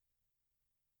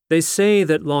They say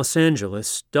that Los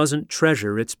Angeles doesn't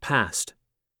treasure its past.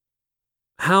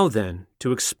 How, then,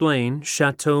 to explain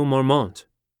Chateau Marmont?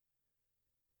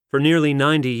 For nearly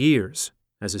 90 years,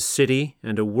 as a city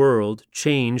and a world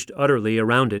changed utterly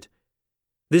around it,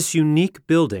 this unique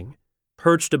building,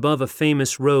 perched above a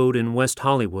famous road in West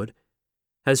Hollywood,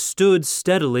 has stood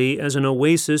steadily as an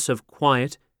oasis of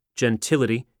quiet,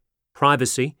 gentility,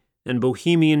 privacy, and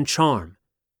bohemian charm,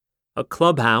 a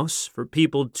clubhouse for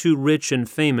people too rich and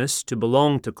famous to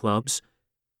belong to clubs,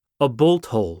 a bolt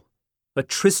hole, a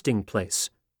trysting place,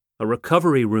 a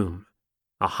recovery room,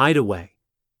 a hideaway,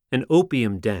 an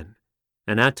opium den,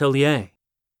 an atelier,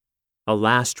 a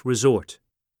last resort.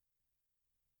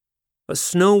 A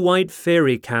snow-white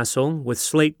fairy castle with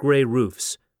slate-gray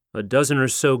roofs, a dozen or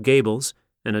so gables,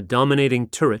 and a dominating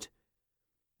turret,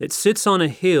 it sits on a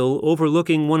hill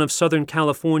overlooking one of Southern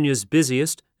California's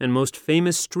busiest and most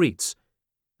famous streets,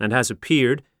 and has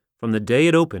appeared, from the day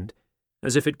it opened,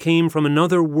 as if it came from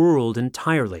another world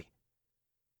entirely.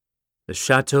 The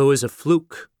chateau is a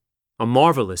fluke, a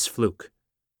marvelous fluke,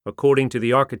 according to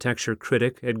the architecture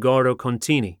critic Edgardo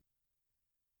Contini.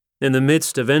 In the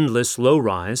midst of endless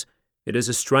low-rise, it is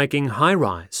a striking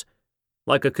high-rise,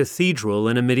 like a cathedral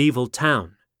in a medieval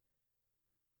town.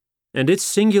 And its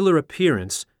singular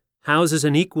appearance houses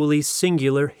an equally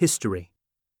singular history.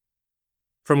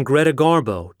 From Greta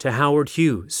Garbo to Howard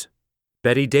Hughes,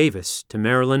 Betty Davis to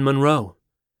Marilyn Monroe,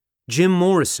 Jim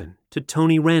Morrison to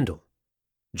Tony Randall,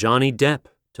 Johnny Depp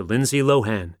to Lindsay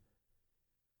Lohan,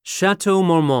 Chateau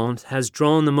Marmont has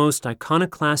drawn the most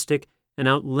iconoclastic and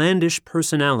outlandish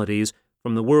personalities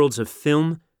from the worlds of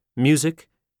film, music,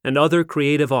 and other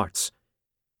creative arts.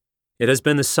 It has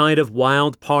been the site of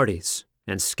wild parties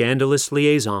and scandalous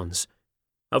liaisons,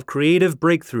 of creative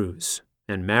breakthroughs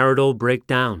and marital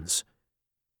breakdowns,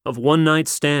 of one-night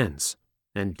stands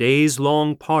and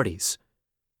days-long parties,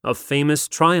 of famous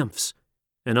triumphs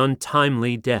and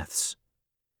untimely deaths.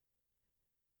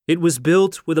 It was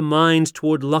built with a mind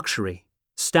toward luxury,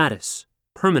 status,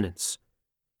 permanence.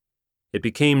 It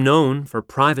became known for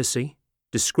privacy,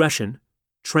 discretion,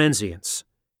 transience.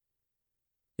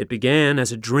 It began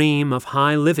as a dream of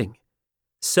high living,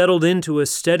 settled into a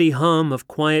steady hum of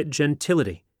quiet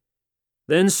gentility,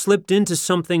 then slipped into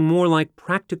something more like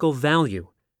practical value,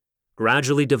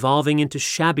 gradually devolving into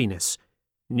shabbiness,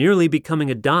 nearly becoming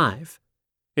a dive,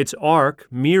 its arc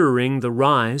mirroring the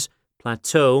rise,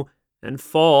 plateau, and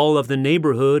fall of the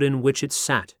neighborhood in which it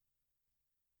sat.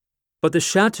 But the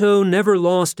chateau never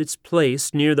lost its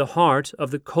place near the heart of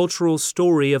the cultural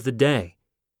story of the day,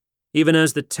 even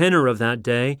as the tenor of that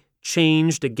day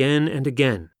changed again and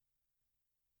again.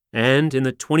 And in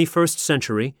the 21st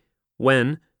century,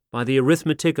 when, by the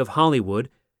arithmetic of Hollywood,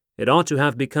 it ought to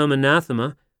have become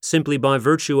anathema simply by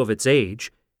virtue of its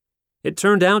age, it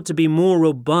turned out to be more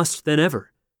robust than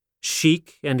ever,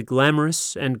 chic and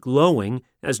glamorous and glowing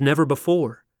as never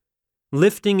before,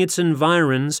 lifting its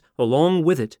environs along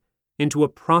with it into a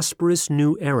prosperous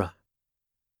new era.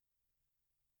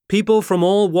 People from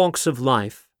all walks of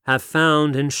life have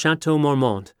found in Chateau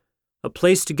Marmont a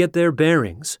place to get their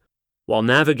bearings while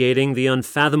navigating the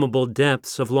unfathomable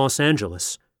depths of Los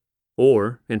Angeles,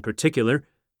 or, in particular,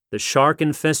 the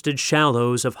shark-infested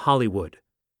shallows of Hollywood.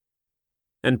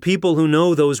 And people who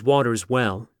know those waters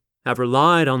well have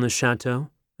relied on the chateau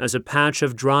as a patch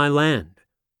of dry land,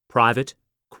 private,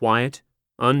 quiet,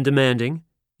 undemanding,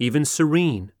 even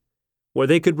serene, where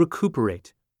they could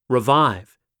recuperate,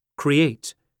 revive,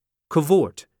 create,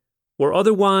 cavort, or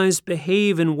otherwise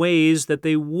behave in ways that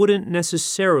they wouldn't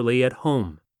necessarily at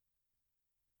home.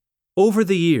 Over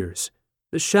the years,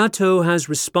 the chateau has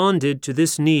responded to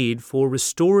this need for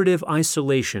restorative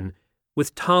isolation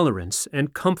with tolerance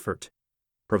and comfort,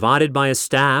 provided by a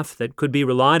staff that could be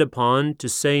relied upon to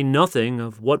say nothing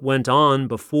of what went on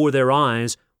before their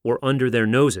eyes or under their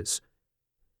noses.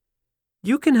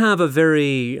 You can have a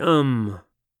very,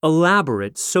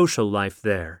 elaborate social life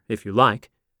there, if you like,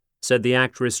 said the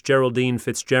actress Geraldine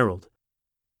Fitzgerald.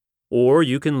 Or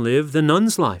you can live the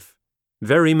nun's life,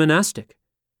 very monastic.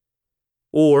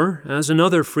 Or, as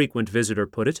another frequent visitor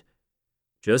put it,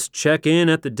 just check in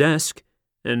at the desk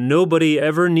and nobody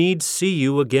ever need see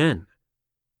you again.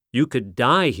 You could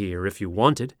die here if you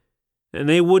wanted, and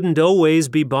they wouldn't always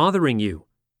be bothering you,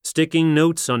 sticking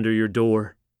notes under your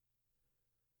door.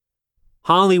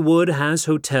 Hollywood has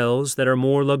hotels that are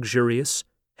more luxurious,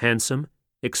 handsome,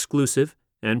 exclusive,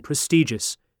 and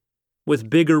prestigious, with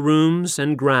bigger rooms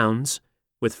and grounds,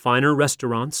 with finer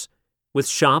restaurants, with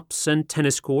shops and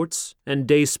tennis courts and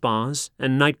day spas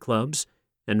and nightclubs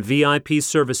and VIP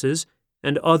services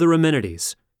and other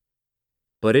amenities.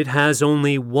 But it has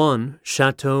only one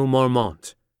Chateau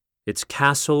Marmont, its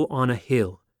castle on a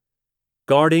hill,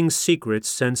 guarding secrets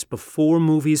since before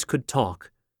movies could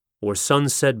talk or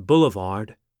Sunset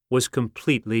Boulevard was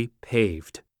completely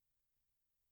paved.